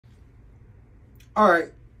All right.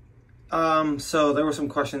 So there were some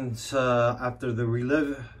questions after the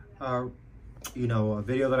relive, a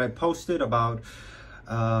video that I posted about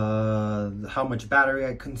how much battery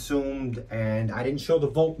I consumed, and I didn't show the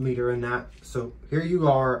voltmeter in that. So here you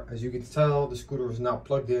are. As you can tell, the scooter is not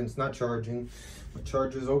plugged in. It's not charging. My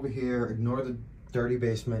charger's over here. Ignore the dirty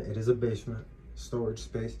basement. It is a basement storage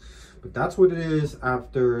space, but that's what it is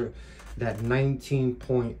after that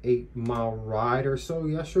 19.8 mile ride or so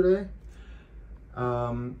yesterday.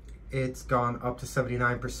 It's gone up to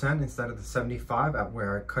 79% instead of the 75 at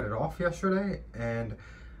where I cut it off yesterday. And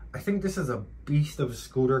I think this is a beast of a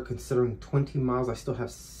scooter considering 20 miles. I still have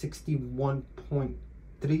 61.3,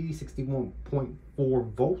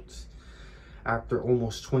 61.4 volts after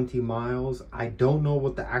almost 20 miles. I don't know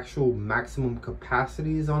what the actual maximum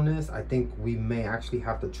capacity is on this. I think we may actually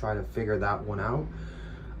have to try to figure that one out.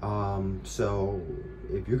 So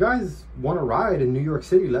if you guys want to ride in New York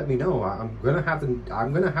City, let me know. I'm gonna have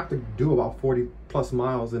to do about 40 plus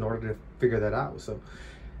miles in order to figure that out. So,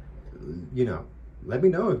 let me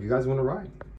know if you guys want to ride.